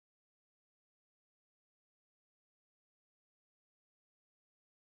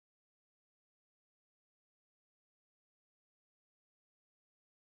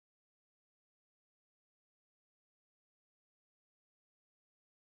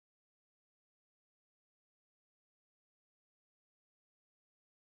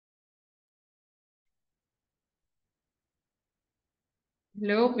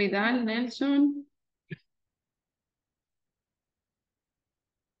Luego Vidal, Nelson.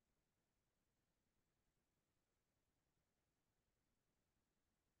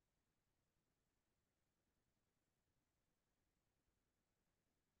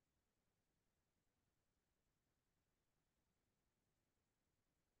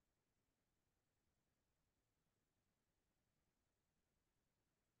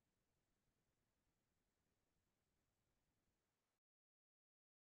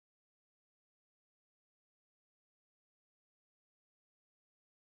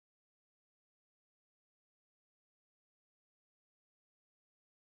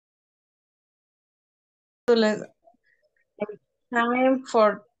 Time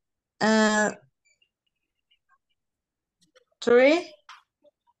for uh, 3,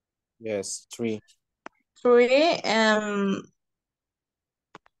 Yes, 3. 3,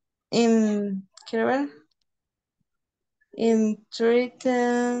 quiero ver, in 3,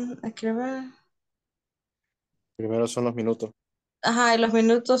 quiero ver. Primero son los minutos. Ajá, y los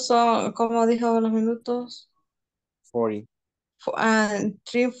minutos son, ¿cómo dijo los minutos? 40.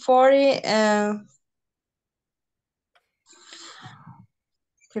 3:40,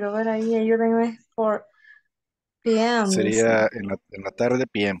 quiero ver ahí, ayúdenme, 4 p.m. dice. Sería en la tarde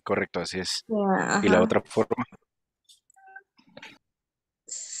PM, correcto, así es. Yeah, Y la ajá. otra forma,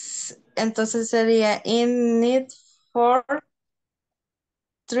 Entonces sería in need for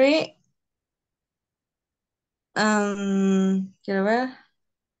 3, quiero ver,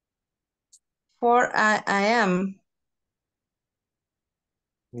 4 a.m.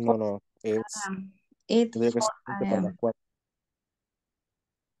 No, es, It tendría que ser 4 20 para las a.m. 4.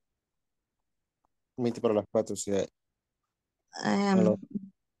 20 para las 4, o sea, a lo-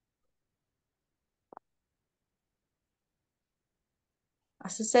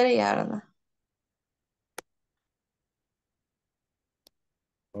 Así sería, ¿verdad?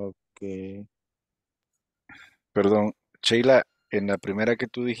 ok. perdón, Sheila, en la primera que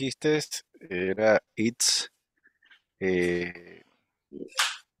tú dijiste era it's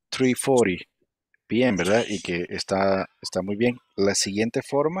 3:40 PM, ¿verdad? Y que está muy bien. La siguiente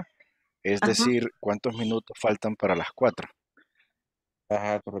forma es Ajá, decir cuántos minutos faltan para las 4.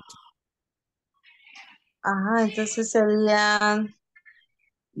 Ajá, correcto. ajá, entonces sería,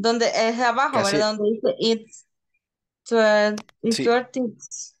 donde es abajo, Casi, ¿verdad? Donde dice it's sí, 20,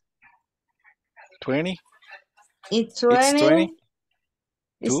 20, it's it's 20, 20,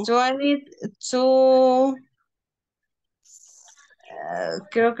 it's 2, 20 to,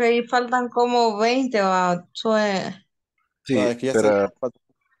 creo que ahí faltan como 20 o 20, No, sí, es que ya está. pero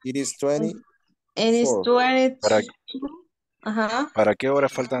It is 24. and it's 20, ¿para, ajá, para qué hora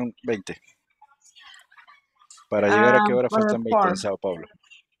faltan 20? ¿Para llegar a qué hora por faltan 20 en 4. Sao Paulo?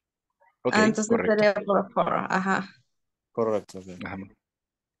 Ok, Entonces correcto. sería por 4, ajá. Correcto, ok. Ajá.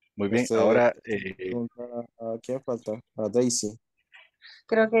 Muy bien, Este, ahora pregunta, ¿a quién falta? A Daisy.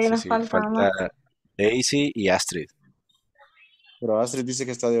 Creo que ahí sí, nos sí, falta falta más. Daisy y Astrid. Pero Astrid dice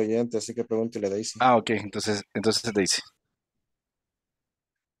que está de oyente, así que pregúntele a Daisy. Ah, ok, entonces Daisy.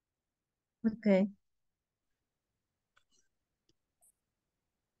 Ok.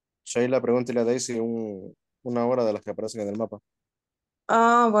 Sheila, pregúntele a Daisy una hora de las que aparecen en el mapa.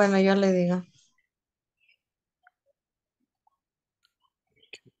 Ah, bueno, yo le digo.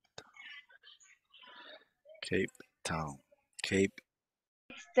 Cape Town. Cape.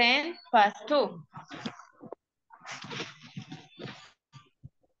 10 past 2.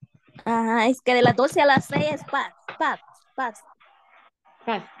 Ajá, es que de las 12 a las 6 es paz. Past.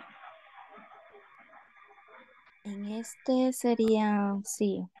 En este sería,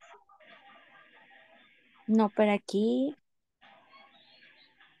 sí. No, pero aquí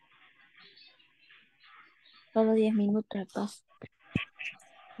solo 10 minutos de paz.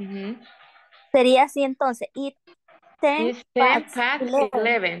 Ujú. Sería así entonces. It 10 It's 10 past past 11.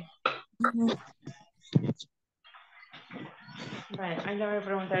 11. Ujú. Bueno, ahí le voy a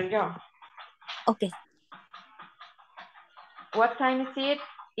preguntar yo. Ok. What time is it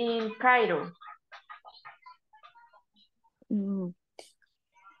in Cairo? Mm.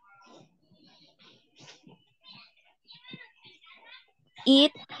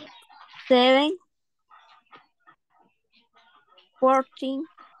 It 7:14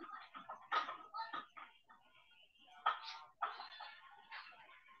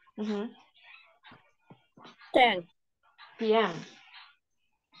 Ujú. 10 PM.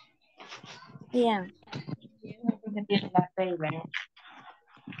 p.m. Que tiene las 6, ¿verdad?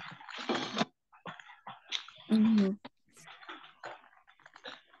 Ujú.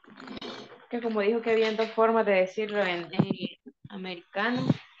 Que como dijo que había dos formas de decirlo en americano,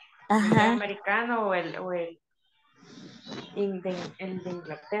 el inglés Ajá. americano o el El de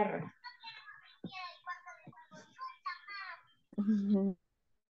Inglaterra.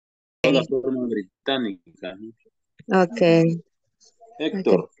 La forma británica, ¿no? Ok.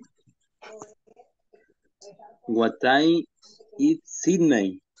 Héctor, what time is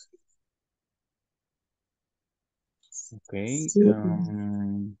Sydney? Okay. Sí.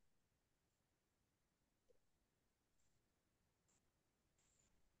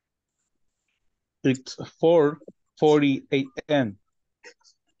 It's 4:40 a.m.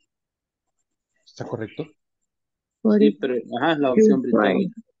 ¿Está correcto? Sí, pero ajá, es la opción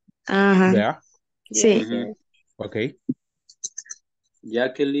británica. Ajá. Vea. Sí. Yes, Ujú. yes. Ok.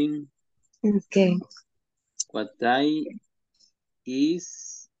 Jacqueline, Ok. what time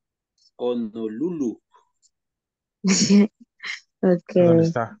is Honolulu? Ok. ¿Dónde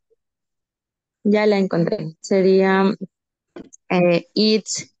está? Ya la encontré. Sería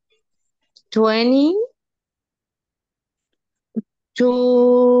it's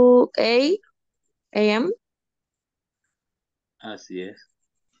 22 a.m. Así es,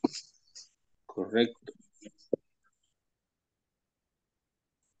 correcto.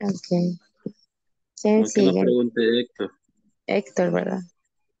 Ok. No es que nos Sencilla. pregunte Héctor, Héctor, ¿verdad?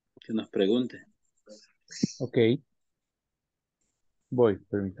 que nos pregunte. Ok. Voy,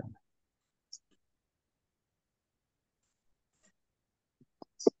 permítame.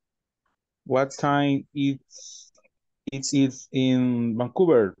 What time it is in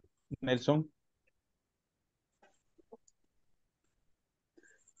Vancouver, Nelson?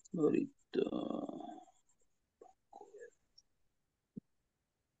 Ahorita.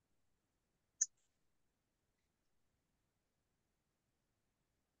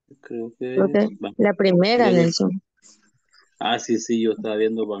 Creo que Ok. es La primera, Vancouver. Nelson. Ah, sí, sí, yo estaba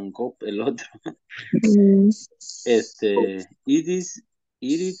viendo Bangkok, el otro. Mm, It is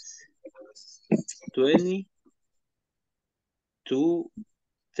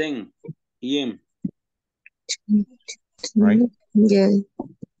 22:10 p.m. Right. yeah.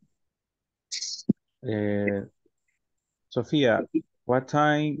 Sofía, what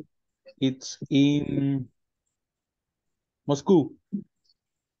time it's in Moscú?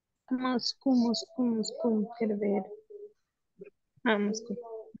 Moscú, quiero ver. Moscú.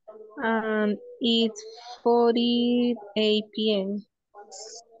 It's 48 p.m.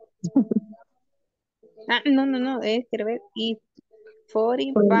 No, quiero ver. It's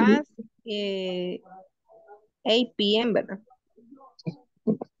 40 past 8 p.m., ¿verdad?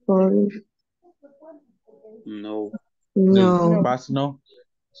 Por- No, Del No. No. past, no.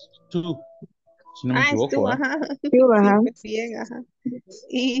 Two, si no me Estuvo, equivoco, ¿eh? ajá. Sí, ajá. Sí, bien, ajá.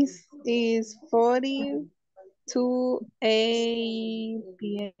 Is 42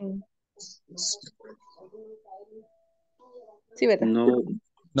 p.m. Sí, ¿verdad? no,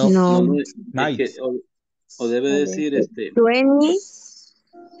 No, no, No. no, es que, night. o debe A ver, decir, 20,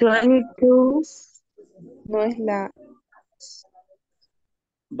 22. no es la...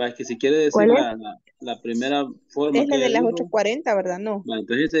 va, es que si quiere decir ¿Cuál es? la primera forma Es que la de ella las dijo, 8:40, ¿verdad? No. va,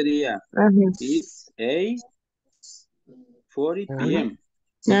 entonces sería, Ajá. it's 8:40 p.m.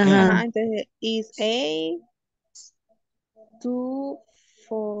 Ajá. Ajá, entonces is 8 to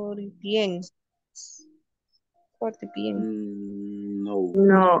 40 p.m. 40 p.m. No,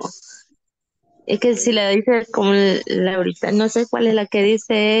 No. Es que si la dice como la ahorita, no sé cuál es la que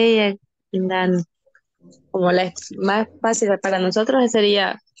dice ella, la- como la más fácil para nosotros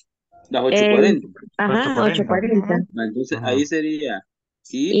sería las ocho el, cuarenta ajá, 8:40. 8:40. Ajá. Va, entonces Ajá. ahí sería,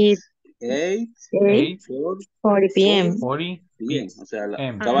 Y it's 8 8, 8, 40 p.m. 40 p.m. O sea,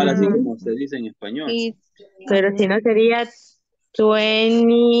 p.m. cabal así Ujú. como se dice en español. Is, Pero si ajá. no sería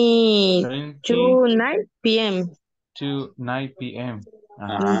 22 22 night p.m. 9 p.m.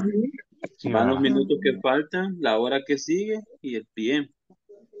 Ajá. Ajá. Ujú. Sí, Van los va. minutos que faltan, la hora que sigue y el PM.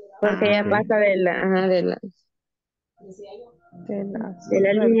 Porque ya Ok. pasa ajá, De las de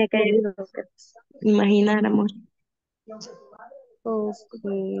la 9. línea que dijo que imagináramos. Ok.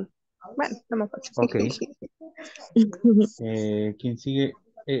 Bueno, no me acuerdo. Ok. ¿Quién sigue?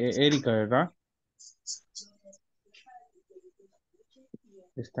 Erika, ¿verdad?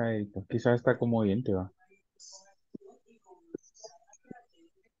 Está Erika. Quizás está como oyente, va.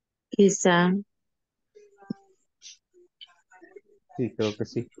 Quizá. Sí, creo que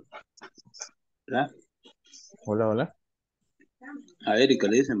sí. ¿Verdad? Hola, hola. A Erika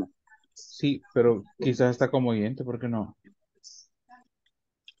le dicen, ma. Sí, pero quizás está como oyente, ¿por qué no?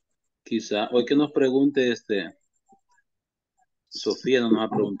 Quizá, hoy que nos pregunte Sofía no nos ha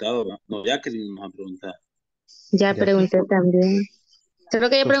preguntado, ¿va? No, Jacqueline nos ha preguntado. Ya Ya que, pregunté también. Creo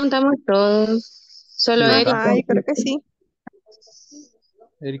que ya pues, preguntamos todos. sí, Solo ¿verdad? Erika. Ajá, yo creo que sí.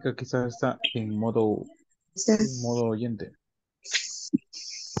 Erika quizás está en modo Modo oyente.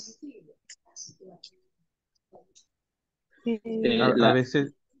 A La,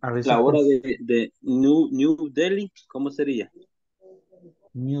 veces la hora por de New Delhi, ¿cómo sería?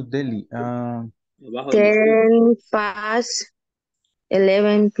 New Delhi. Abajo del script. 10 past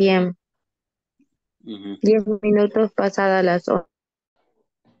 11 p.m. Ujú. 10 minutos pasadas las 8.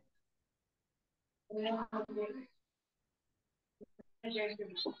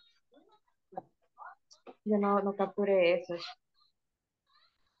 Yo no capturé eso.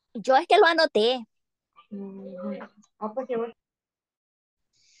 Yo es que lo anoté. Pues qué bueno.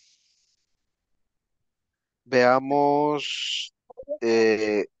 Veamos.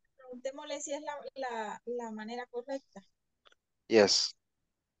 Preguntémosle si es la manera correcta. Yes.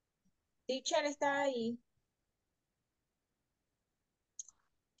 Teacher está ahí.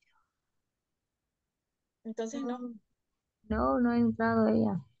 Entonces no No ha entrado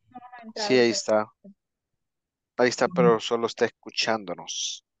ella. ha Sí, entrado. ahí está. Ahí está, pero solo está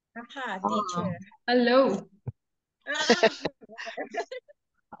escuchándonos. Ajá, teacher. Hello. Ah,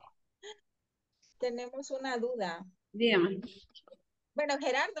 tenemos una duda. Dígame. Bueno,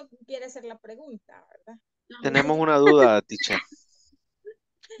 Gerardo quiere hacer la pregunta, ¿verdad? Tenemos una duda, teacher.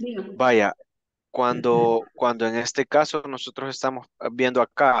 Dígame. Vaya, cuando en este caso nosotros estamos viendo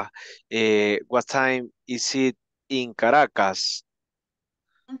acá, what time is it in Caracas?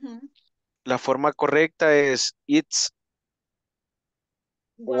 Ujú. La forma correcta es it's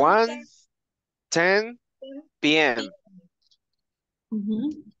 1:10 p.m. Ujú.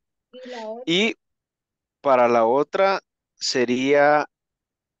 Y la otra Y para la otra sería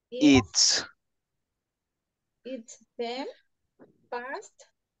es it's 10 past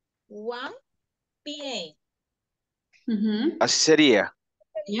 1 p.m. Ujú. así sería.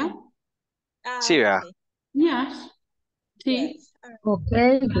 ¿Ya? Sí, vea. Ok. Yes. Sí. Yes. Ok,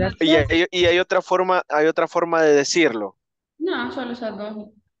 Ajá. gracias. Y hay otra forma de decirlo. No, solo esas dos.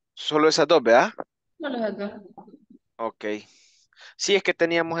 Solo esas dos, ¿verdad? Solo esas dos. Ok. Sí, es que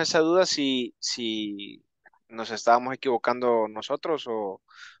teníamos esa duda si nos estábamos equivocando nosotros o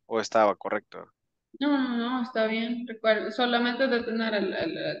estaba correcto. No, no, no, está bien. Recuerda, solamente de tener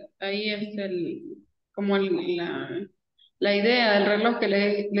ahí como la idea del reloj que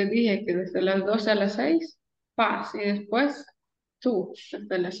les dije, que desde las 12 a las 6 paz, y después tú,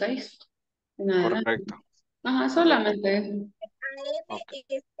 desde las 6 en adelante. Correcto, Ajá, correcto. solamente eso. AM Ok.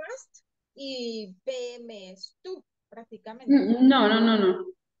 es past y PM es tú, prácticamente. No, no, no, no.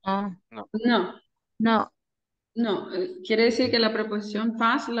 No, No, No, no, no. Quiere decir que la preposición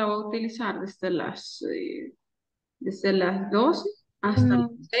paz la voy a utilizar desde las 12 hasta las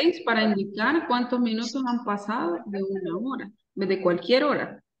no. 6 para indicar cuántos minutos han pasado de una hora, de cualquier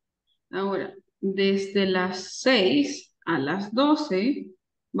hora. Ahora, desde las 6 a las 12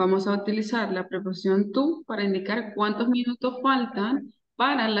 vamos a utilizar la preposición tú para indicar cuántos minutos faltan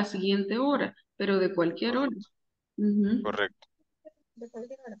para la siguiente hora, pero de cualquier hora. correcto, Ujú. correcto. De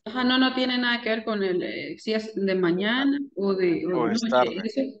cualquier hora. Ajá, no, no tiene nada que ver con si es de mañana o de O es noche. tarde.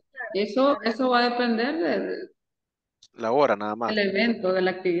 Eso va a depender La hora nada más. del evento, de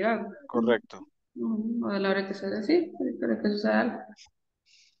la actividad. Correcto. O de la hora que se decide, para que suceda algo.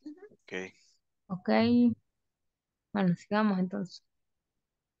 Ok, Ok, bueno, sigamos entonces.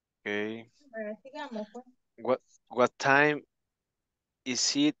 ok. Ahora sigamos, pues. What time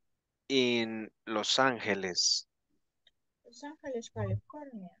is it in Los Ángeles? Los Ángeles,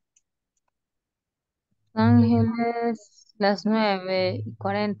 California. Ángeles, las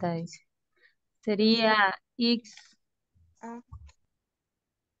 9:40 dice. Sería X, Ah,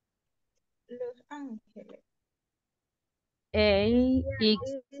 Los Ángeles. A, X,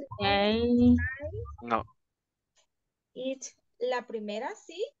 A, No, It's la primera,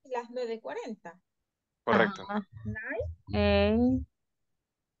 sí, las 9:40. correcto. ajá, Nine, A,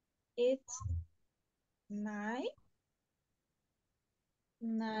 it's nine,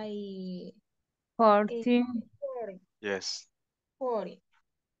 nine, 40, 40, Yes. 40,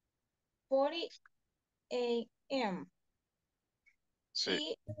 40 a.m. Sí,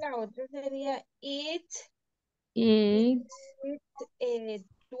 Y la otra sería X, it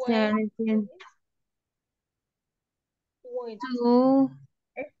 12, 17, 20. 2,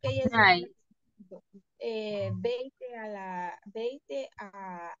 Es que ella es 9. 20 a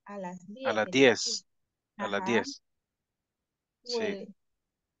las a 10 las sería. 10. A las Ajá, 10. Sí, well,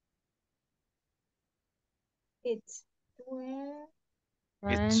 it's 12,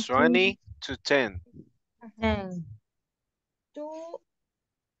 it's 20, 20 to 10. ajá, 10. 2,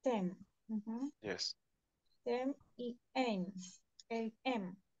 10. Ajá. Yes. 10 y N. El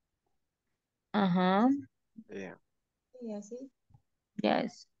M. Ajá, Yeah. Y así.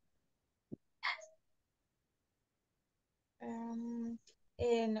 yes. And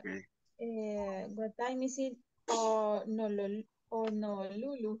Ok. what time is it? Honolulu.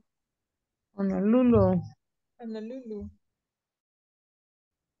 Honolulu. Honolulu.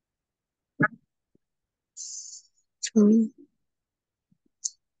 Mm.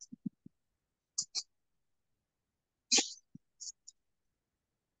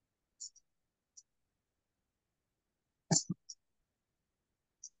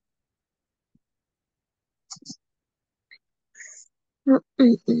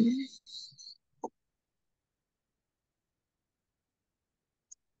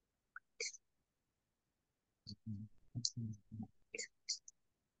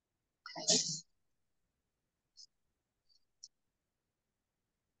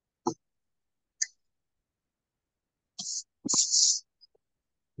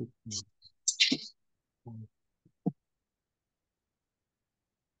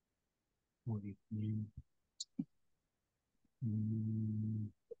 Muy bien.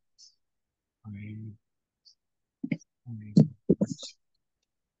 Mm, muy muy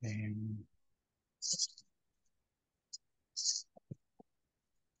bien.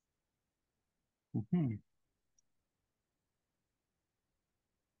 Ujú.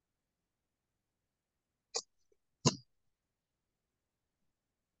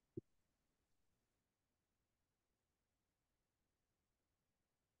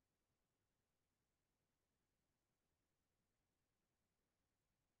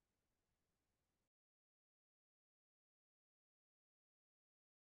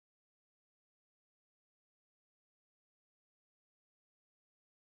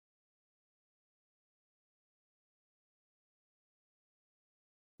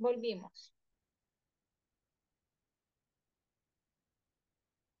 Volvimos.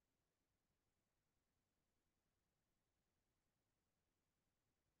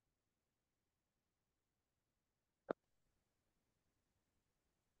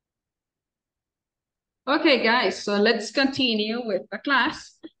 Okay, guys, so let's continue with the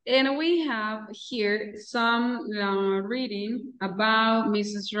class. And we have here some reading about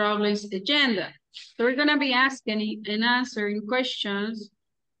Mrs. Rowley's agenda. So we're gonna be asking and answering questions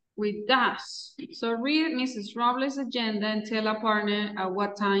with does. So read Mrs. Rowley's agenda and tell a partner at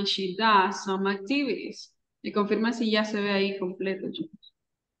what time she does some activities. Me confirma si ya se ve ahí completo.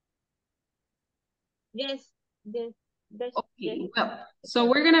 Yes. Yes. Yes. Yes. Okay, well, so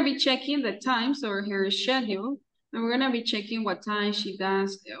we're gonna be checking the times or her schedule, and we're gonna be checking what time she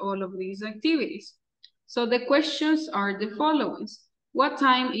does all of these activities. So the questions are the following. What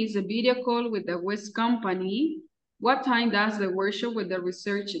time is the video call with the West Company? What time does the workshop with the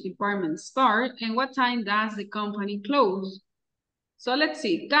research department start? And what time does the company close? So let's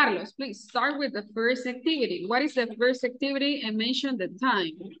see, Carlos, please start with the first activity. What is the first activity and mention the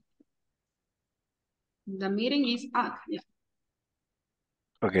time? The meeting is at, yeah.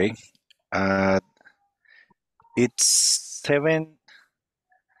 Okay. It's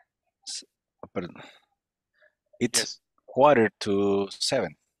pardon. It's Yes.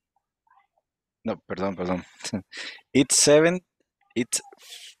 6:45. No, perdón. It's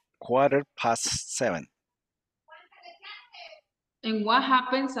 7:15. And what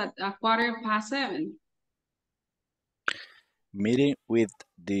happens at 7:15? Meeting with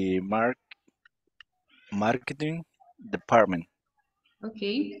the marketing department.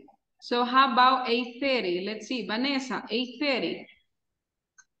 Okay. So how about 8:30? Let's see, Vanessa, 8:30.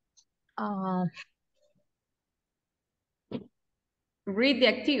 Read the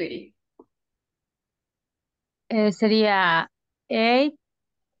activity. Sería 8,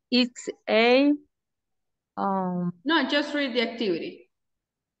 it's 8. No, just read the activity.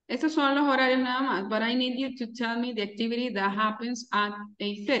 Estos son los horarios nada más, but I need you to tell me the activity that happens at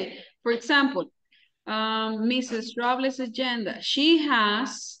 8:30. For example, Mrs. Robles' agenda. She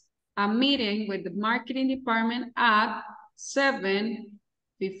has a meeting with the marketing department at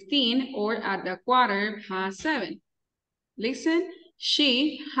 7:15 or at the 7:15. Listen,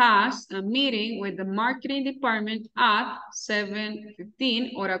 she has a meeting with the marketing department at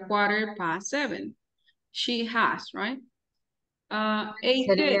 7:15 or 7:15. She has, right? 8:30.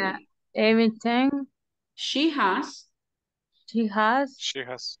 Sería everything. She has She has.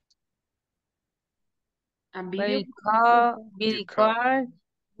 a video Video call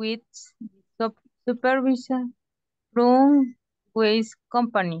with supervision from Waste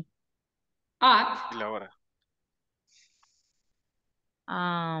Company. at Y la hora.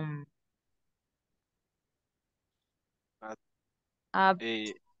 At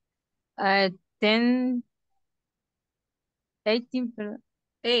 10, 18,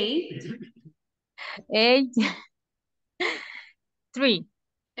 8, 8, 3.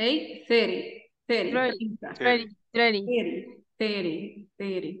 8:30. 30. 30. 30. 30.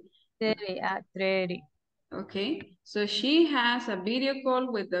 30. Okay, so she has a video call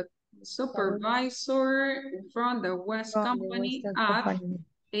with the supervisor from the West From the Company Western at Company.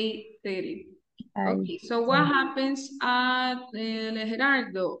 8:30. Ay, Okay, so what happens at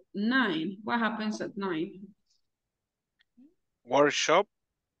Gerardo? 9. What happens at 9? Workshop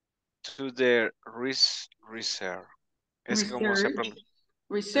to the research. Es como se Research. pronuncia.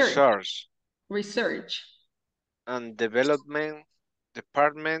 Research. Research Research. and Development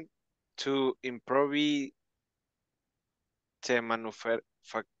Department to improve the manufacturing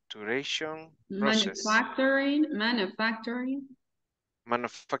process. Manufacturing.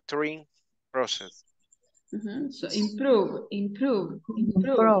 Manufacturing process. So improve. Improve.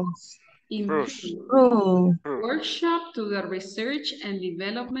 Improves. Workshop to the research and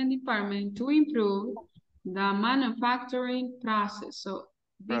development department to improve the manufacturing process. So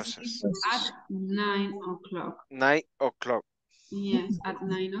this is at 9 o'clock. 9 o'clock. Yes, at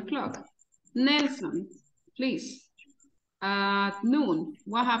 9 o'clock. Nelson, please. At noon.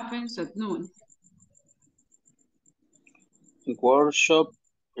 What happens at noon? Workshop,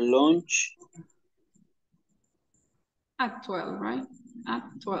 lunch. At 12, right? At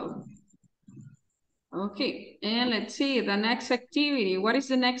 12. Okay, and let's see the next activity. What is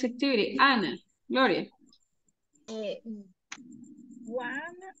the next activity? Anna, Gloria.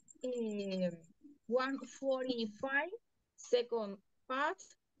 1:45 second part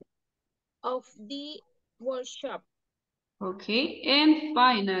of the workshop. Okay, and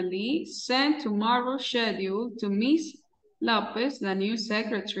finally, send tomorrow's schedule to Miss Lopez, the new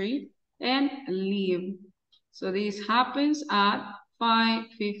secretary, and leave. So this happens at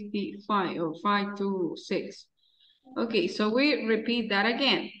 5:55 or 5 to 6. Okay, so we repeat that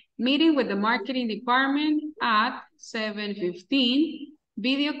again. Meeting with the marketing department at 7:15.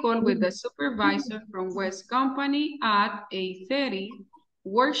 Video call with the supervisor from West Company at 8:30.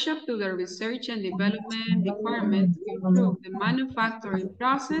 Workshop to the research and development department to improve the manufacturing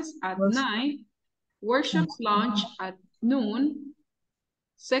process at 9. Workshops launch at noon.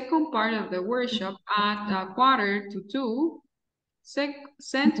 Second part of the workshop at 1:45.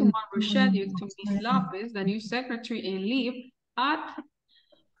 Send tomorrow's schedule to Ms. Lopez, the new secretary, and leave at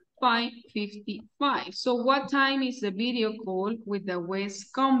 5:55. So what time is the video call with the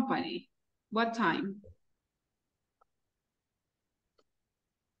West Company? What time?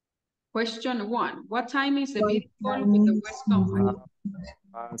 Question 1. What time is the video call with the West Company?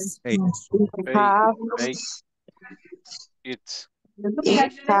 Past 8. It's It's 8.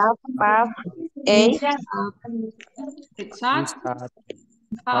 It's at Past 8.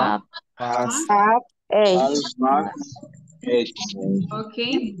 Eight.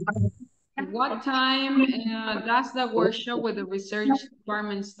 Okay. What time does the workshop with the research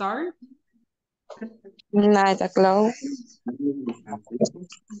department start? 9 o'clock.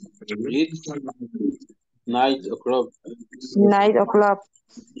 It's 9 o'clock. 9 o'clock.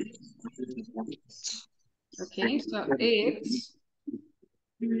 Okay, so it's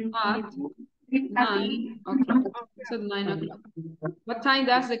at 9 o'clock. So 9 o'clock. What time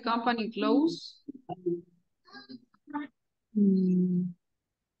does the company close?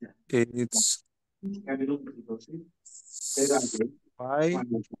 It's 5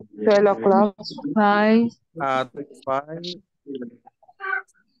 12 o'clock. 5. at 5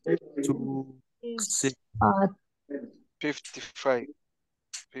 to 6. 55.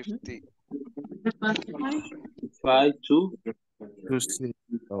 50. 5 to 6.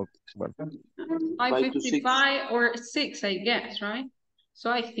 Oh, well, 5:55 or 6, I guess, right? So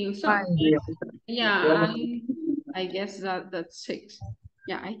I think so. 5. Yeah, I guess that's 6.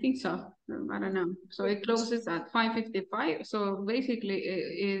 Yeah, I think so. I don't know. So it closes at 5:55. So basically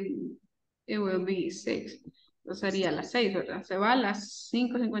it will be 6. So sería las 6, ¿verdad? Se va a las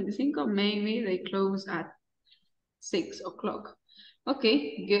 5:55. Maybe they close at 6 o'clock.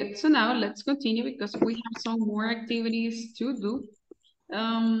 Okay, good. So now let's continue because we have some more activities to do.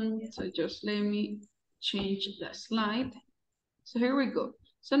 So just let me change the slide. So here we go.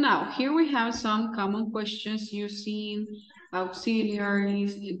 So now here we have some common questions using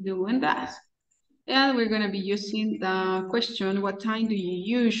auxiliaries, do and does. And we're going to be using the question, what time do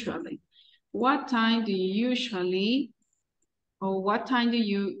you usually? What time do you usually, or what time do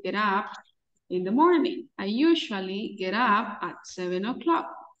you get up in the morning? I usually get up at 7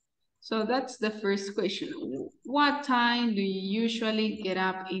 o'clock. So that's the first question. What time do you usually get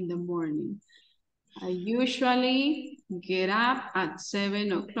up in the morning? I usually get up at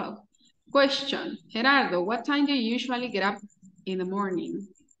 7 o'clock. Question, Gerardo, what time do you usually get up in the morning?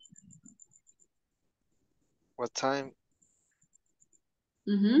 What time?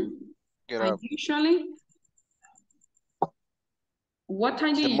 Get up. Usually? What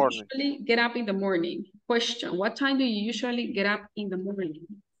time do The you morning. usually get up in the morning? Question. What time do you usually get up in the morning?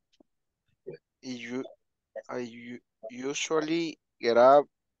 I usually get up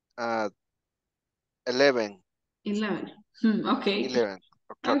at 11. 11. Okay. 11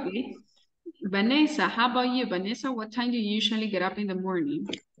 o'clock. Okay. Vanessa, how about you? Vanessa, what time do you usually get up in the morning?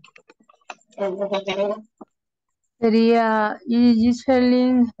 Sería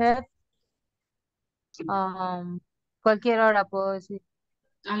usually have cualquier hora puedo decir.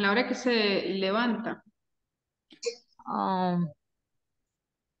 A la hora que se levanta.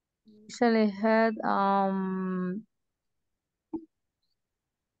 Usually had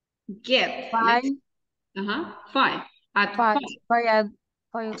Get. five. Five. At Five, 5.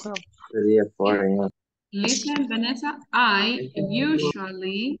 5 o'clock. Sería 4 a.m. Listen, Vanessa, I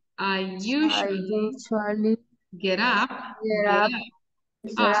usually I usually get up get up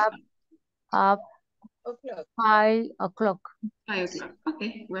O'clock. 5 o'clock. 5 o'clock.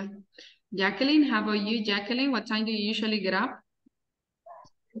 Okay, well. Jacqueline, how about you? Jacqueline, what time do you usually get up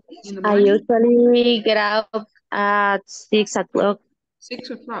in the I morning? usually get up at 6 o'clock. 6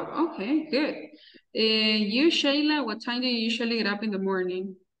 o'clock. Okay, good. You, Shayla, what time do you usually get up in the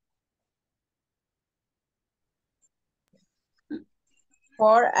morning?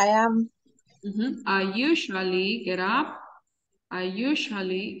 4 a.m. I usually get up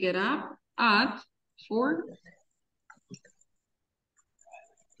at 4.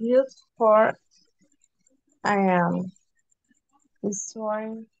 Use 4 a.m.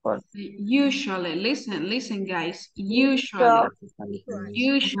 Sorry for Usually, listen, guys. Usually.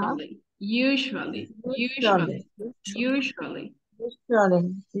 usually.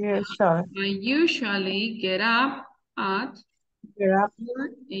 I usually get up at Get up 4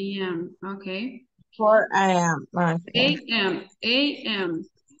 a.m. Okay. 4 a.m. Okay. A.M. A.M.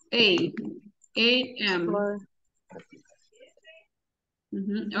 A.M.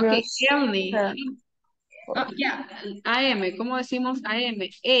 Okay, Elni. Yeah, AM. ¿Cómo decimos AM?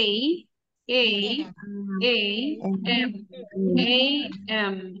 A.M.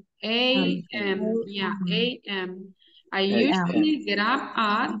 Yeah, A.M. I usually get up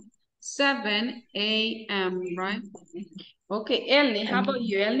at 7 a.m., right? Okay, Elni, how about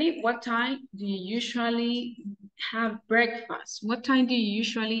you, Elni? What time do you usually have breakfast? What time do you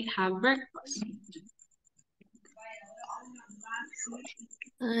usually have breakfast?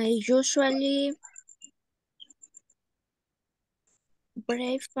 I usually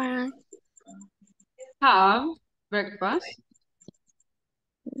breakfast. Have breakfast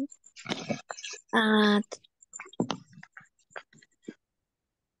At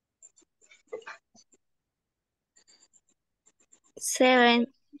 7.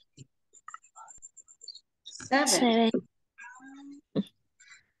 7.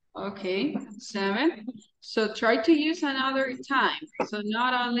 Okay, 7. So try to use another time. So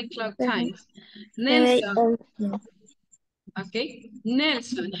not only clock times. Nelson. Okay,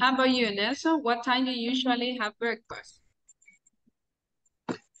 Nelson, how about you, Nelson? What time do you usually have breakfast?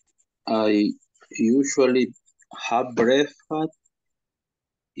 I usually have breakfast.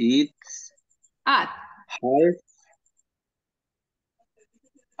 It's At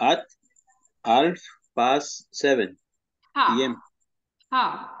half past 7 p.m.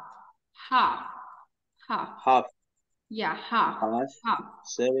 Half. Yeah, half. Past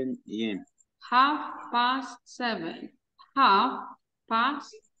 7 a.m. Half past 7. Half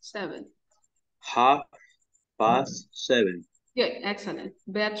past 7. Half past 7. Good, excellent.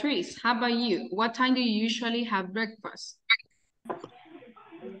 Beatrice, how about you? What time do you usually have breakfast?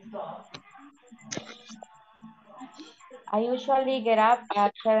 I usually get up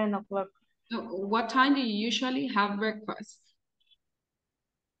at 7 o'clock. What time do you usually have breakfast?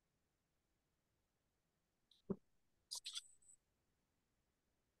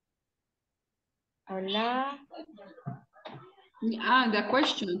 Hola. The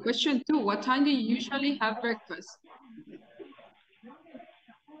question 2. What time do you usually have breakfast?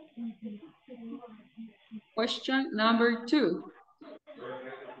 Question number 2.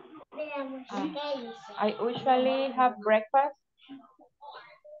 I usually have breakfast.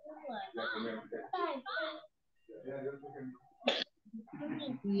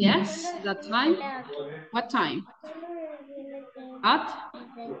 Yes, that time. What time? At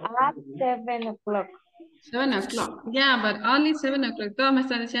 7 o'clock. 7 o'clock. Yeah, but only 7 o'clock. Todos me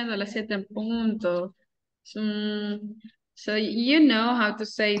están diciendo a las 7 en punto. So you know how to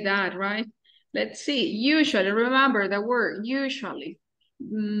say that, right? Let's see. Usually, remember the word usually.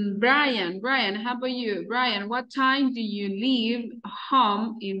 Brian, how about you? Brian, what time do you leave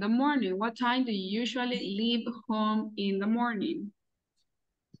home in the morning? What time do you usually leave home in the morning?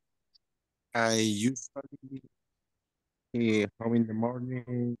 I usually home in the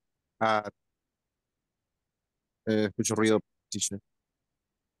morning at escucho ruido, teacher.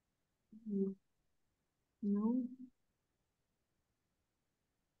 No.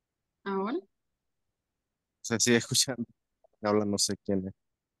 Ahora. Se sigue escuchando. Habla no sé quién es.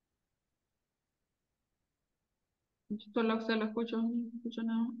 Yo solo se lo escucho, no escucho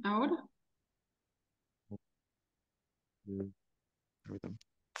nada. Ahora. Permítame.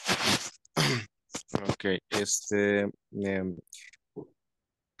 Ok,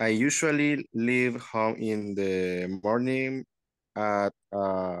 I usually leave home in the morning at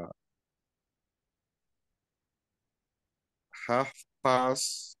 7:30.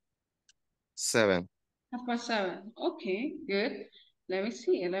 7:30. Okay, good. Let me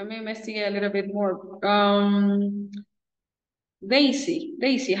see. Let me investigate a little bit more.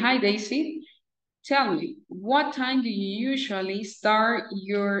 Daisy. Hi, Daisy. Tell me, what time do you usually start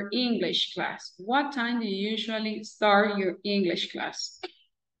your English class? What time do you usually start your English class?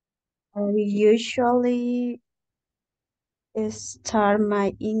 I usually start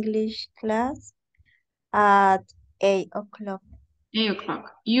my English class at 8 o'clock. 8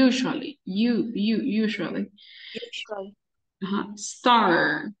 o'clock. Usually. Usually. Usually.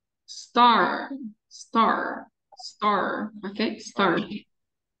 Star. Okay, start.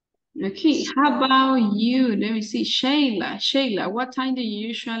 Okay, how about you? Let me see. Shayla, what time do you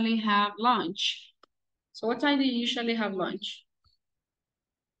usually have lunch? So what time do you usually have lunch?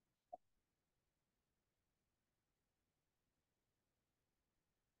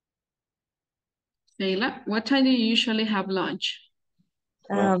 Shayla, what time do you usually have lunch?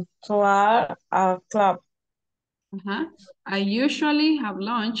 12 o'clock. I usually have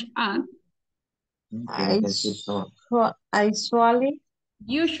lunch at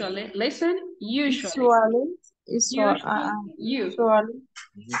usually, listen, usually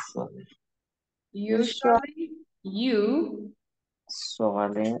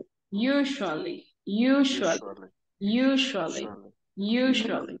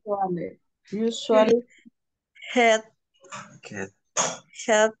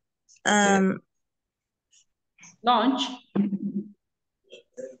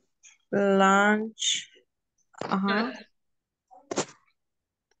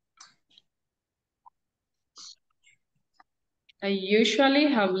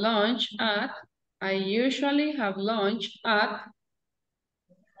had lunch. I usually have lunch at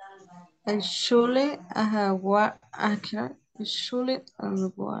Usually what?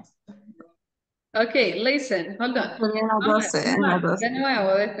 Okay, listen, hold on. De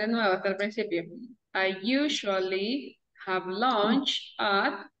nuevo, hasta el principio. I usually have lunch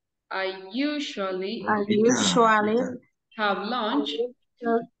at, I usually have lunch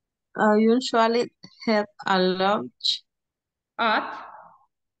I usually have a lunch at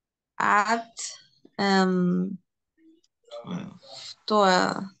at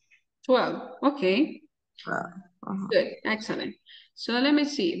 12. 12. Okay. Good, excellent. So let me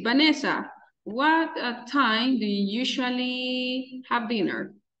see. Vanessa, what time do you usually have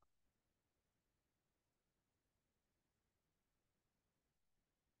dinner?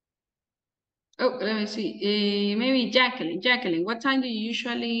 Oh, let me see. Maybe Jacqueline. Jacqueline, what time do you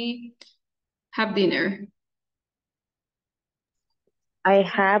usually have dinner? I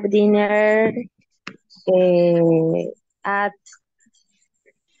have dinner at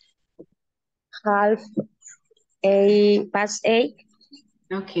 8:30.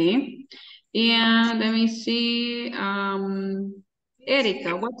 Okay. And let me see.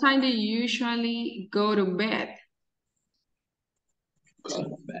 Erica, what time do you usually go to bed?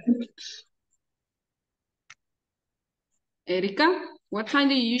 Erica, what time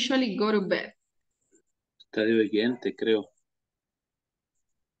do you usually go to bed? Está divergente, creo.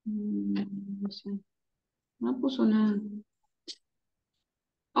 No sé. No puso nada.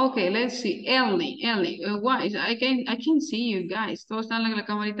 Okay, let's see. Ellie, why? I can see you guys. Todos están en la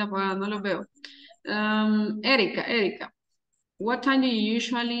camarita apagada, no los veo. Erica, what time do you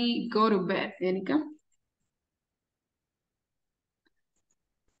usually go to bed, Erica?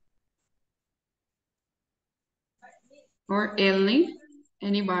 Or Ellie,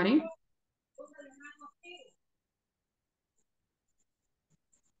 anybody?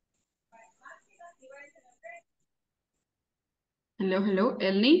 Hello,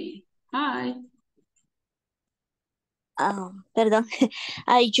 Ellie. Hi. Perdón.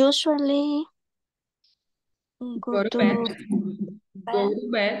 I usually Go to bed.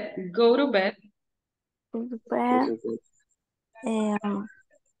 Go to bed.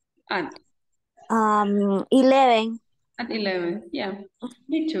 At 11. At 11, yeah.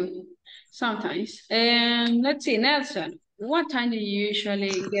 Me too, sometimes. And let's see, Nelson, what time do you usually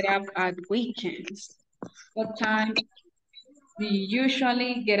get up at weekends? What time do you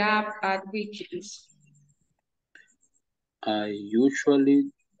usually get up at weekends? I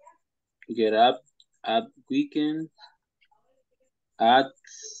usually get up at weekend at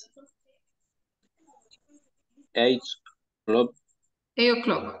 8 o'clock. 8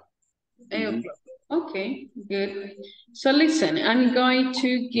 o'clock. 8 Mhm. o'clock. Okay, good. So listen, I'm going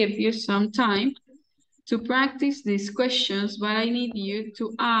to give you some time to practice these questions, but I need you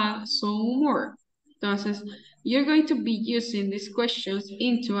to add some more. Entonces, you're going to be using these questions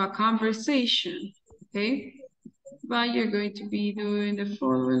into a conversation, okay? But you're going to be doing the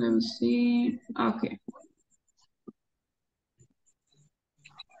following, let me see. Okay.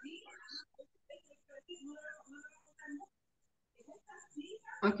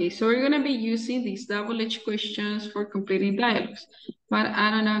 Okay, so we're going to be using these double-edged questions for completing dialogues, but I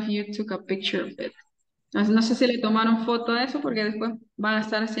don't know if you took a picture of it. Entonces, no sé si le tomaron foto de eso porque después van a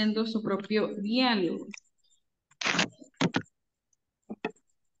estar haciendo su propio diálogo.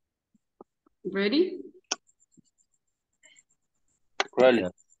 Ready? Ready?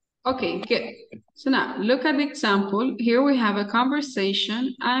 Okay, good. So now, look at the example. Here we have a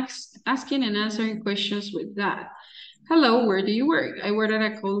conversation asking and answering questions with that. Hello, where do you work? I work at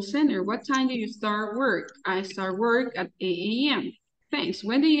a call center. What time do you start work? I start work at 8 a.m. Thanks.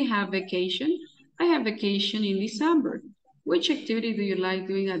 When do you have vacation? I have vacation in December. Which activity do you like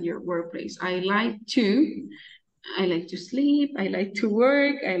doing at your workplace? I like to sleep, I like to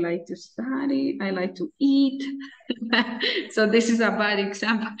work, I like to study, I like to eat. So this is a bad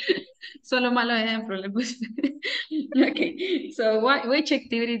example. Solo malos ejemplos le puse. Okay, so which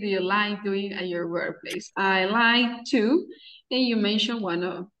activity do you like doing at your workplace? I like to, and you mentioned one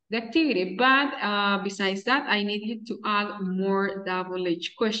of the activity, but besides that, I need you to add more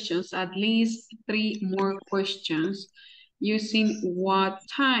double-edged questions, at least 3 more questions. Using what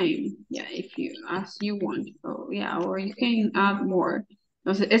time, yeah, if you, as you want, oh, yeah, or you can add more.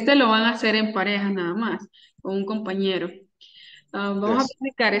 Entonces, este lo van a hacer en pareja nada más, con un compañero. Vamos a Yes.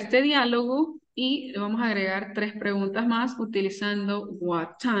 aplicar este diálogo y le vamos a agregar 3 preguntas más utilizando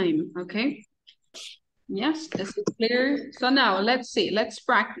what time, okay? Yes, is it clear? So now, let's see, let's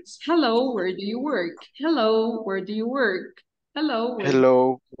practice. Hello, where do you work? Hello, where do you work? Hello,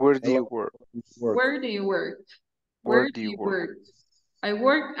 Hello, where do Hello, you work? where do you work? Where Where do do you you work? work? I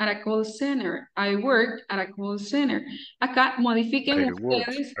work at a call center. I work at a call center. Acá modifiquen I work.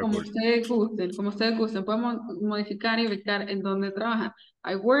 ustedes I como work. ustedes gusten, como ustedes gusten. Podemos modificar y ubicar en dónde trabajan.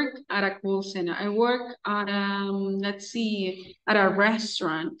 I work at a call center. I work at let's see, at a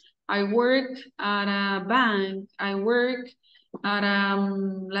restaurant. I work at a bank. I work at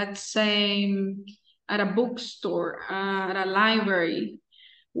let's say, at a bookstore, at a library.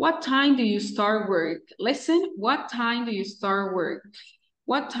 What time do you start work? Listen, what time do you start work?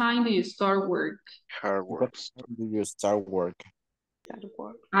 What time do you start work? Hard what works. time do you start work?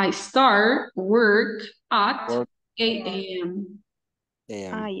 I start work at Work 8 a.m.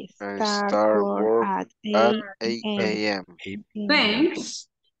 a.m. I I start start work work at at 8 8 a.m. a.m. Thanks.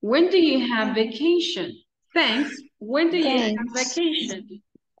 When do you have vacation? Thanks. When do you have Thanks. vacation?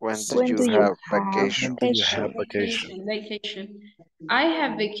 When do When do you you have have vacation? When do you have vacation? vacation? Vacation. I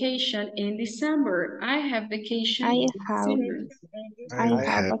have vacation in December. I have vacation I in have December. I I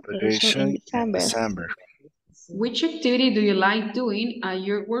have have vacation in vacation in December. December. Which activity do you like doing at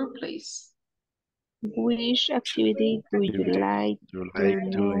your workplace? Which activity do you Activity like you like doing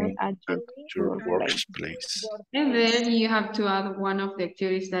doing at at your your workplace? workplace. And then you have to add one of the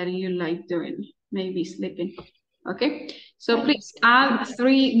activities that you like doing, maybe sleeping. Okay, so please add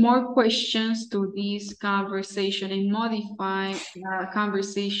 3 more questions to this conversation and modify the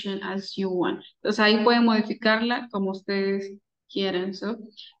conversation as you want. Entonces ahí pueden modificarla como ustedes quieran. So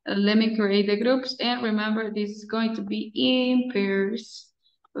let me create the groups and remember this is going to be in pairs.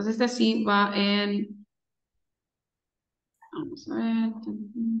 Entonces esta sí va en, vamos a ver.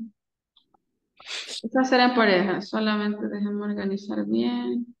 Esta será en pareja, solamente déjenme organizar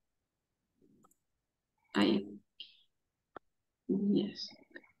bien. Ahí. Yes.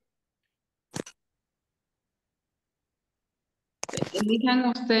 Elijan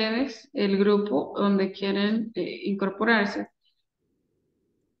ustedes el grupo donde quieren incorporarse.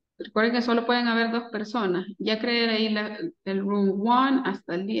 Recuerden que solo pueden haber 2 personas. Ya creé ahí el room 1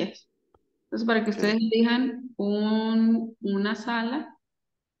 hasta el 10. Entonces, para que ustedes elijan una sala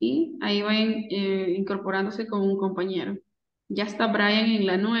y ahí vayan incorporándose con un compañero. Ya está Brian en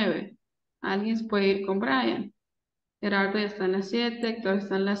la 9. Alguien se puede ir con Brian. Gerardo ya está en la 7, Héctor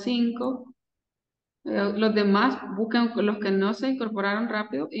está en la 5. Los demás buscan, los que no se incorporaron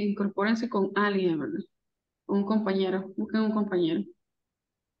rápido, incorpórense con alguien, ¿verdad? Un compañero, busquen un compañero.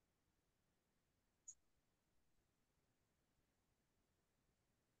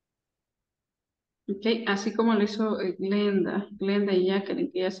 Ok, así como lo hizo Glenda y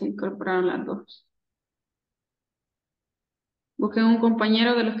Jacqueline, que ya se incorporaron las dos. Busquen un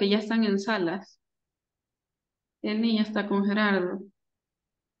compañero de los que ya están en salas. El niño está con Gerardo.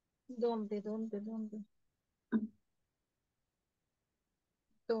 ¿Dónde, dónde, dónde?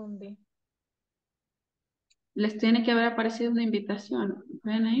 ¿Dónde? Les tiene que haber aparecido una invitación.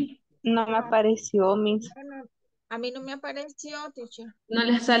 ¿Ven ahí? No me No, apareció, mis. bueno, a mí no me apareció, teacher. ¿No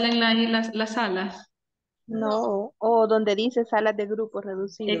les salen ahí las salas? No. No, o donde dice salas de grupos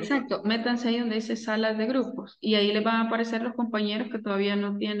reducidos. Exacto, métanse ahí donde dice salas de grupos y ahí les van a aparecer los compañeros que todavía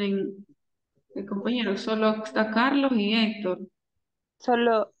no tienen compañeros, solo está Carlos y Héctor.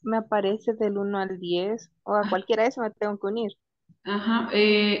 Solo me aparece del 1 al 10, o a Ah, cualquiera de eso me tengo que unir. ajá,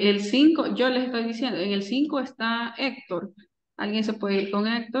 el 5 yo les estoy diciendo, en el 5 está Héctor, alguien se puede ir con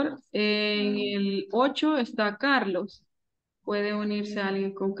Héctor, en el 8 está Carlos, puede unirse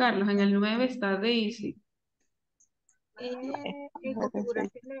alguien con Carlos, en el 9 está Daisy. En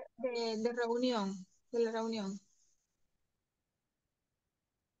configuración de reunión, de la reunión.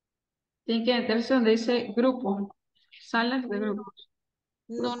 Tienen que meterse donde dice grupo, salas de No, grupos.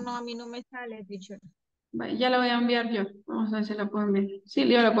 no, a mí no me sale, teacher. Vale, ya la voy a enviar yo. Vamos a ver si la puedo enviar. Sí,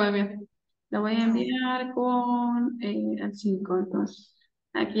 yo la puedo enviar. La voy a Ah, enviar con al 5 entonces.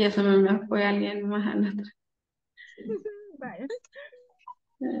 Aquí ya se me fue alguien más a nuestra. vale.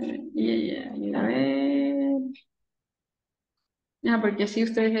 A ver. Porque así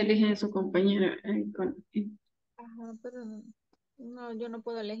ustedes eligen su compañero. Ajá, pero no, yo no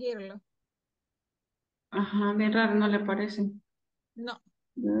puedo elegirlo. Ajá, bien raro, no le parece. No, A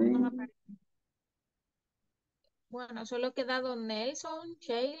no me ver. aparece. Bueno, solo ha quedado Nelson,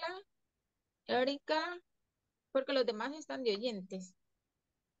 Sheila, Erika, porque los demás están de oyentes.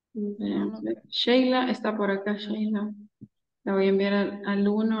 No, Veamos, no. Sheila está por acá, Sheila. La voy a enviar al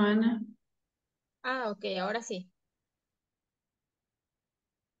 1, Ana. Ah, ok, ahora sí.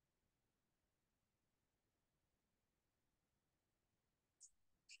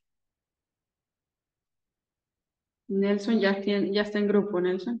 Nelson ya está en grupo,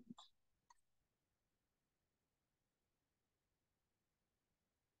 Nelson.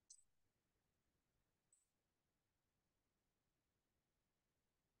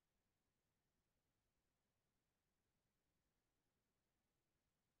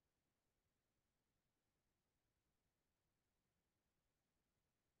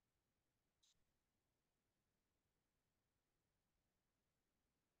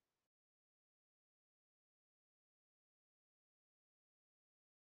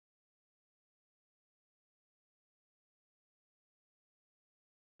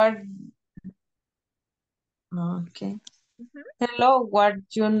 Okay. Ujú. Hello, what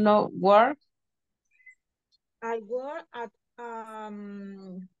you know work? I work at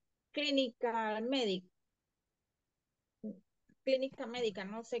clinical medic. Clínica médica,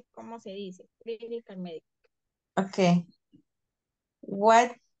 no sé cómo se dice. Clínica médica. Okay.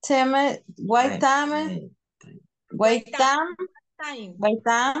 What time? What time? What What time? time? Time. What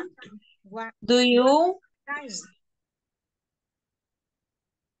time What, do what you time?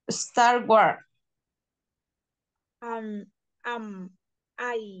 start work? Um,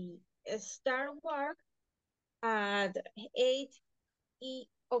 I start work at 8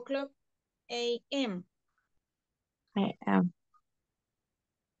 o'clock a.m. I am.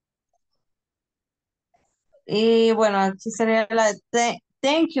 Y bueno, aquí sería la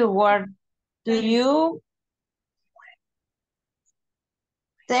thank you word. Do Thank you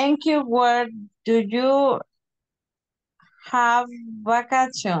thank you word? Do you have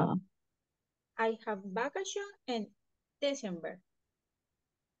vacation? I have vacation in December.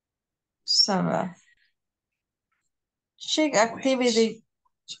 Summer. Chic activity.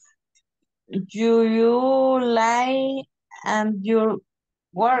 Do you like and your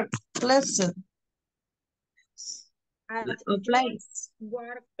work pleasant? At A your place.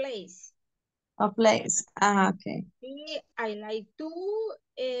 workplace. A place. Ah, okay. I like to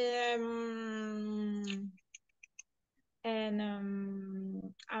and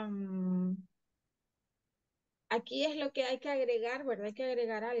aquí es lo que hay que agregar, ¿verdad? Hay que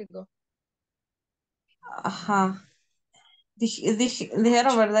agregar algo. Ajá.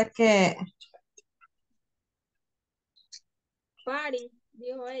 Dijeron, ¿verdad? Que Party,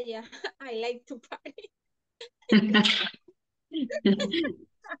 dijo ella. I like to party.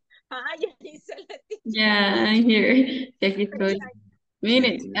 Ah, ya hice la teacher. Ya, I'm here. Aquí estoy. Exacto.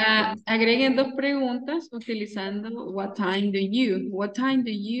 Miren, agreguen dos preguntas utilizando what time do you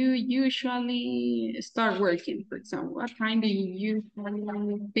usually start working, for example, what time do you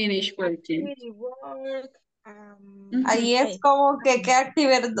usually finish working? Activity work. Ahí es Okay. como que qué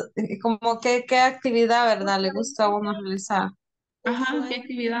actividad, como que qué actividad, ¿verdad? Le gusta a uno realizar. Ajá, ¿qué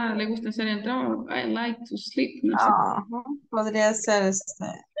actividad le gusta hacer en el trabajo? I like to sleep, no sé. Ajá, podría ser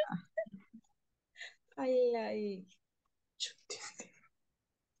I like.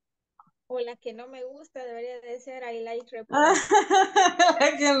 O la que no me gusta debería de ser I like report.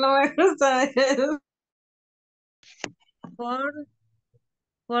 que no me gusta eso.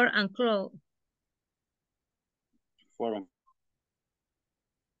 For and close. Forum.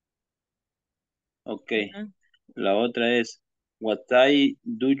 Ok. Ajá. La otra es, what time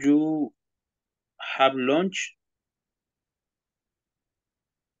do you have lunch?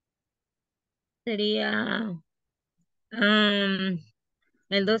 Sería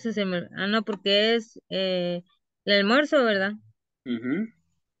el 12 se me... Ah, no, porque es el almuerzo, ¿verdad? Ujú.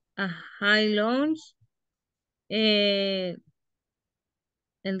 A high lunch. eh,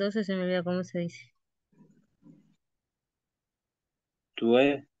 el 12 se me olvida cómo se dice.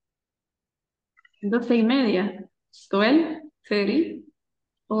 12. 12:30. 12:30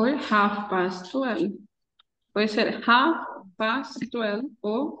 o 12:30. Puede ser 12:30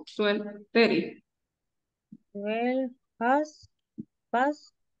 o 12:30. 12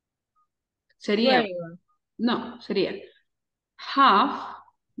 past Sería, 12. no, sería half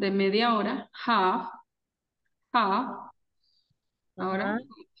de media hora, half, ahora Ajá.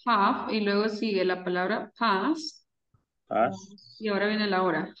 half, y luego sigue la palabra past, Pass. y ahora viene la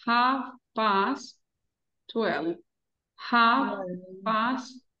hora, 12:30,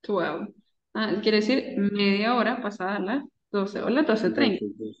 12:30. Ah, quiere decir media hora pasada las 12 o las 12:30.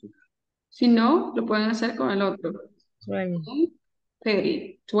 12. Si no, lo pueden hacer con el otro. 12.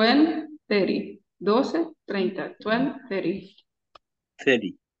 12:30, 12:30, 12:30, 12:30.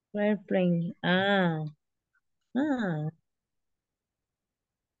 30. 12 plane. Ah. Ah.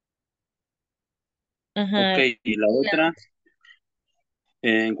 Ok, Ajá. y la La otra,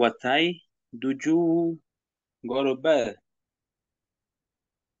 otra. what time do you go to bed?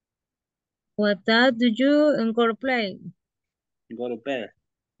 What time do you incorporate? Go to bed.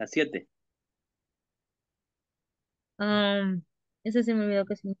 Las 7. Eso se me olvidó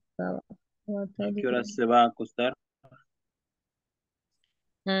que significaba. What ¿A time do qué hora you- se va a acostar?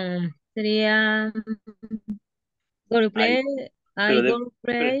 Sería go to I, play. I pero go de, to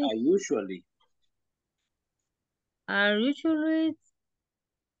pero play. I usually Are usually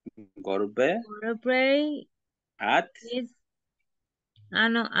go to bed go to play at. is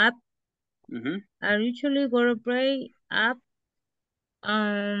no up. Ujú. Are usually go to play up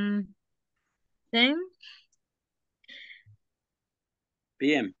 10.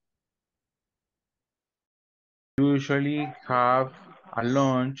 PM. Usually have a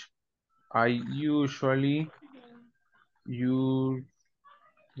lunch. I usually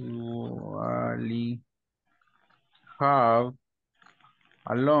have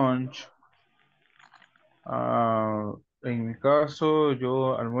a lunch. En mi caso,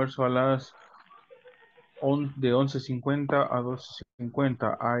 yo almuerzo a las de 11:50 a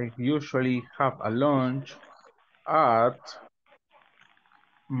 12:50. I usually have a lunch at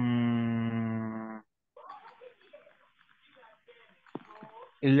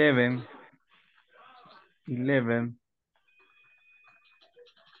 11, 11,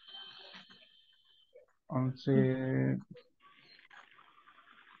 11,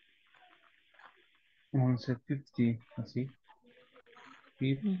 11:50, así,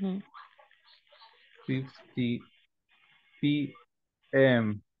 Ujú. 50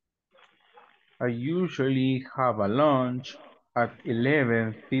 p.m. I usually have a lunch at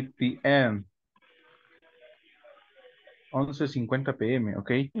 11:50 p.m. 11:50 p.m.,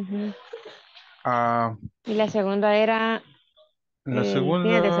 ¿ok? Ujú. Ah, Y la segunda era la fines de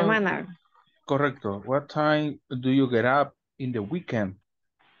segunda, semana. correcto. What time do you get up in the weekend?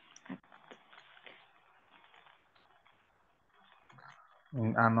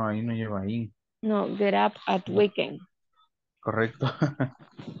 No, ahí no lleva ahí. No, get up at weekend. Correcto.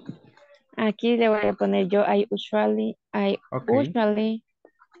 Aquí le voy a poner yo, I usually, Ok.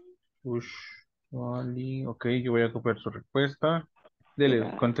 Usually, ok, yo voy a copiar su respuesta. get Dele,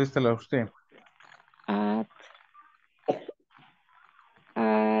 up contéstala a usted.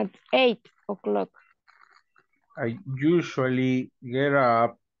 at 8 o'clock. I usually get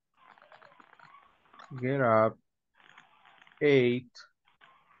up 8.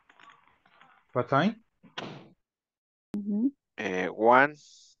 What time? Ujú. One,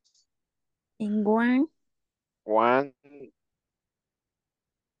 En one, one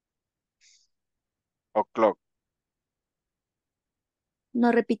o'clock.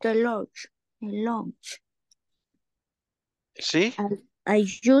 no repito el lunch. El lunch. Sí, I I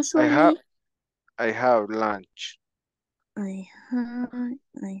have, usually I have lunch. I have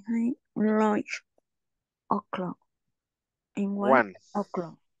lunch o'clock. En what 1.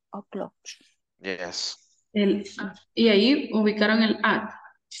 o'clock? O'clock. Yes. Y ahí ubicaron el at.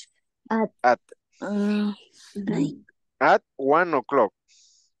 At, At. like, At 1 o'clock.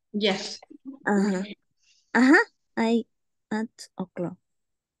 Yes. I at o'clock.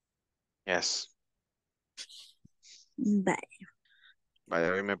 Yes. Bye.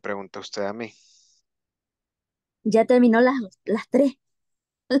 Vaya, hoy me pregunta usted a mí. Ya terminó las tres.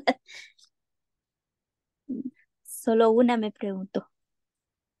 Solo una me preguntó.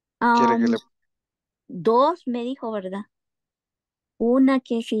 ¿Quiere que le... Dos me dijo, ¿verdad? Una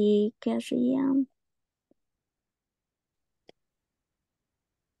que sí, que hacía.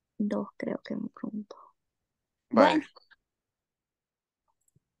 Dos creo que me preguntó. Vaya. Bueno,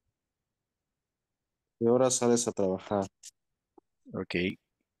 ¿Qué hora sales a trabajar? Okay.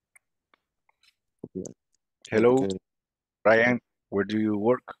 Copiar. Hello, Ok. Brian. Where do you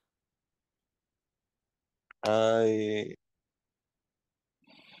work? Ay,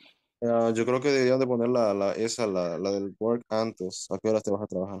 yo creo que deberían de poner la del work antes. ¿A qué horas te vas a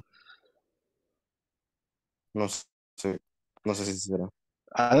trabajar? No sé, no sé si será.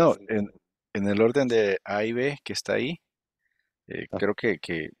 No, en el orden de A y B que está ahí, Ah, creo que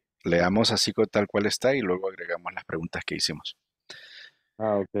leamos así tal cual está y luego agregamos las preguntas que hicimos.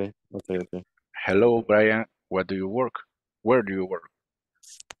 ok, ok. Hello, Brian. Where do you work? Where do you work?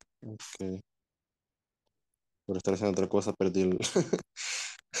 Ok. Por estar haciendo otra cosa perdí el...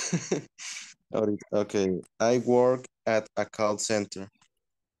 Ahorita, ok. I work at a call center.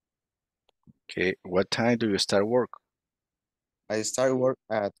 Okay. What time do you start work? I start work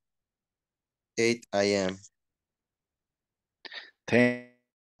at 8 a.m. Thank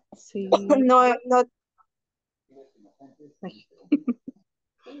Sí. No, no,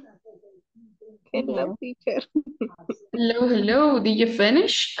 Hello, no. teacher. Hello. Did you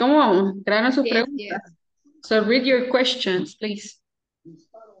finish? Come on. Tráenos sus Yes, preguntas. yes. So read your questions, please.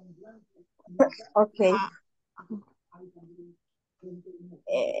 Ok, Ah,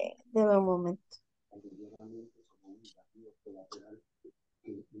 deme un momento.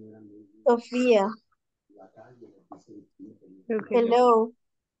 Sofía, hello,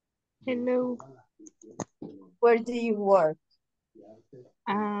 hello. where do you work?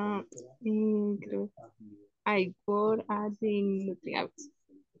 Creo. I work at the nutrients.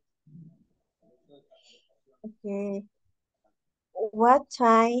 Okay. What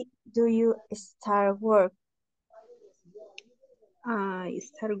time do you start work? I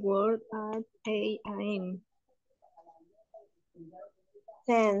start work at 8 a.m.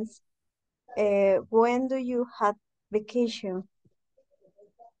 Thanks. When do you have vacation?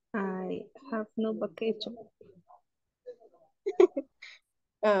 I have no vacation.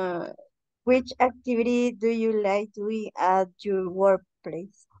 Which activity do you like doing at your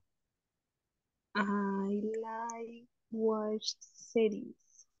workplace? I like watch series.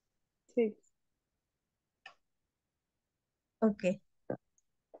 Sí. Okay.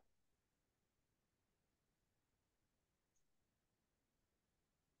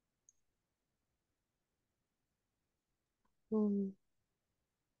 Mm,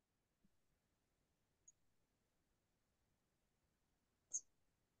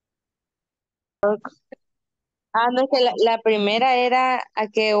 No, es que la primera era ¿a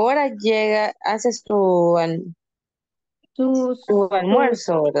qué hora haces tus, tu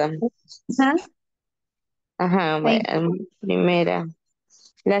almuerzo, verdad? ajá, Ajá, sí, primera.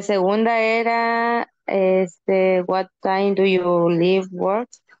 La segunda era, what time do you leave work?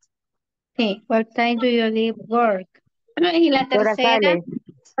 sí. What time do you leave work? Bueno, y la ¿A qué hora tercera, sales?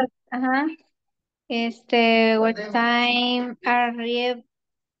 ajá, what time arrive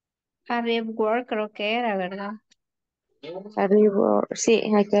work, creo que era, ¿verdad? Arriba, sí,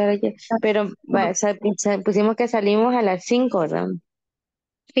 ¿a qué hora Pero pusimos que salimos a las 5, ¿verdad?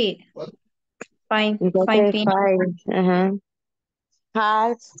 Sí, 5 Entonces, p.m. 5, ajá.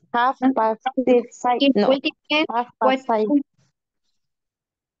 Half past five, Y la no, última es, half what, past 5.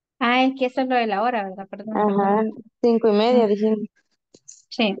 es que eso es lo de la hora, ¿verdad? Perdón. Ajá, 5:30, Mm, dijimos.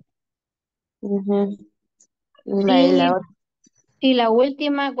 sí. Ajá. Y Y, la otra, y la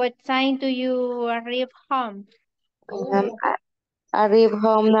última, what time do you arrive home? arrive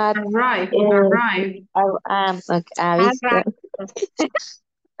home at, Arrive. viste.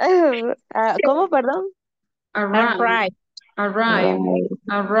 ¿Cómo, perdón? Arrive. Arrive. Arrive. Right.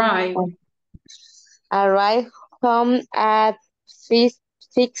 Arrive. Arrive home at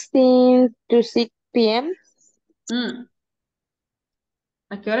 16 to 6 p.m. Mm.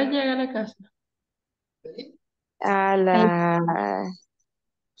 ¿A qué hora llega a la casa? A Ahí. las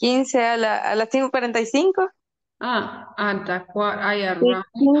 15 a las 5:45. At the I arrive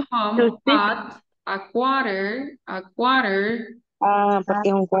 15 to home 6. at a quarter Porque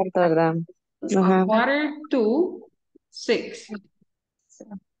es un cuarto, ¿verdad? Ajá. to 6.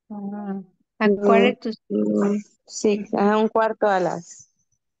 A quarter to 6. Ajá, un cuarto a las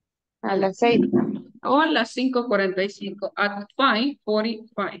 6. O a las 5:45. At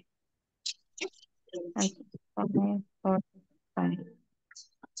 5:45.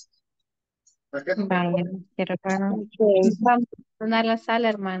 Vaya, quiero Ok. vamos a donar la sala,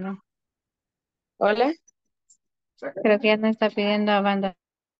 hermano. Hola. Creo que ya nos está pidiendo abandonar.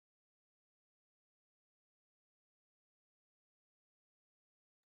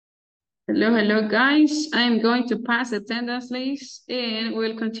 Hello, guys. I am going to pass attendance list and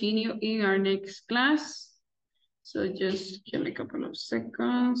we'll continue in our next class. So just give me a couple of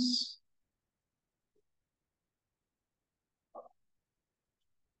seconds.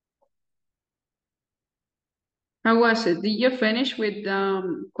 How was it? Did you finish with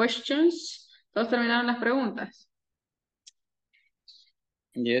questions? ¿Todos terminaron las preguntas?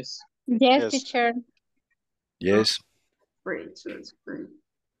 Yes. Yes, Yes. teacher. Yes. Great, so that's great.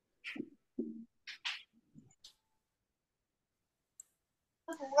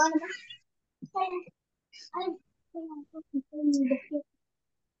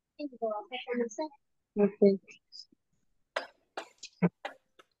 Okay.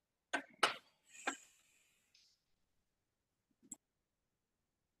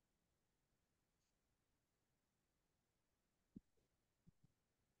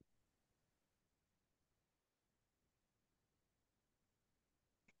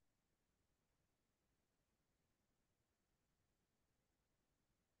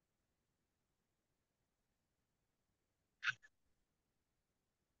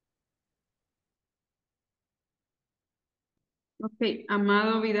 Ok,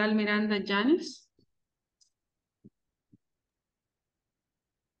 Amado Vidal Miranda Llanes.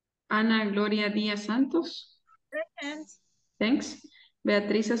 Ana Gloria Díaz Santos. Present. Thanks.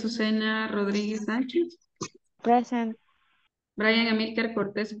 Beatriz Azucena Rodríguez Sánchez. Present. Brian Amílcar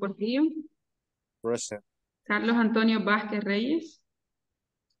Cortés Portillo. Present. Carlos Antonio Vázquez Reyes.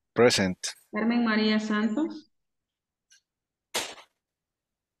 Present. Carmen María Santos.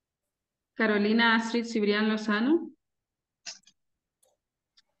 Carolina Astrid Cibrián Lozano.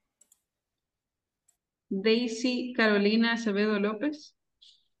 Daisy Carolina Acevedo López.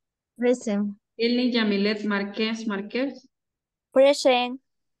 Present. Elny Yamilet Márquez Márquez. Present.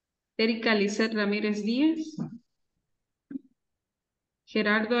 Erika Lisset Ramírez Díaz.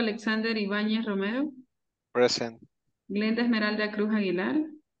 Gerardo Alexander Ibáñez Romero. Present. Glenda Esmeralda Cruz Aguilar.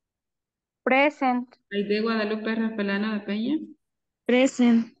 Present. Aide Guadalupe Raspelano de Peña.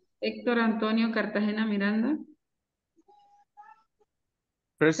 Present. Héctor Antonio Cartagena Miranda.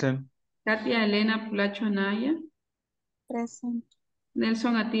 Present. Katia Elena Pulacho Anaya. Present.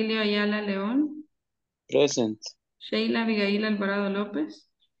 Nelson Atilio Ayala León. Present. Sheila Abigail Alvarado López.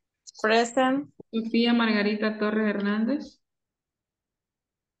 Present. Sofía Margarita Torres Hernández.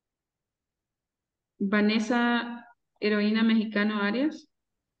 Vanessa Heroína Mexicano Arias.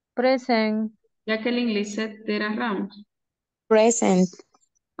 Present. Jacqueline Lisette Tera Ramos. Present.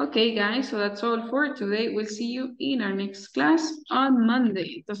 Okay, guys, so that's all for today. We'll see you in our next class on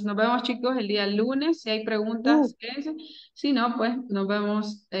Monday. Entonces nos vemos, chicos, el día lunes. Si hay preguntas, si no, pues nos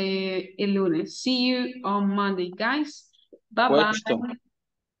vemos el lunes. See you on Monday, guys. Bye Question. bye.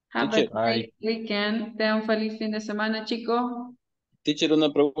 Have a Teacher. great weekend. Tengan un feliz fin de semana, chicos. Teacher,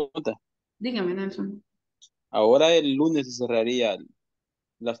 una pregunta. Dígame, Nelson. Ahora el lunes se cerraría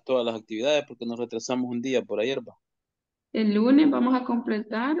todas las actividades porque nos retrasamos un día por ayer, va. El lunes vamos a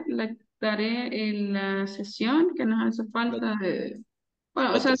completar la tarea en la sesión que nos hace falta de... Bueno,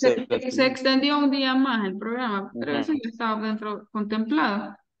 o La sea, tercera se actividad. extendió un día más el programa, pero Ajá. eso ya estaba dentro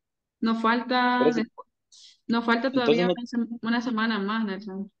contemplado. Nos falta, Por eso- nos falta Entonces todavía no, una semana más,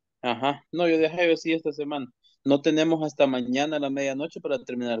 Nelson. ajá, no, yo dejé ver si esta semana. No tenemos hasta mañana a la medianoche para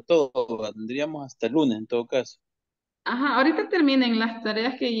terminar todo, va. Tendríamos hasta el lunes en todo caso. Ajá, ahorita terminen las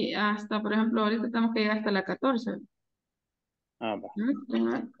tareas que hasta, por ejemplo, ahorita tenemos que llegar hasta la 14. Ah, va.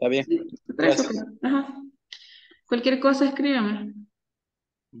 Ajá. Está bien. Sí, Gracias. ajá. Cualquier cosa, escríbame.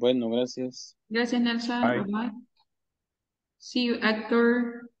 Bueno, gracias. Gracias, Nelson. Bye. Bye bye. See you,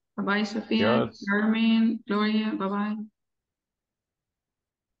 Hector. Bye bye, Sofía. Adiós. Carmen, Gloria. Bye bye.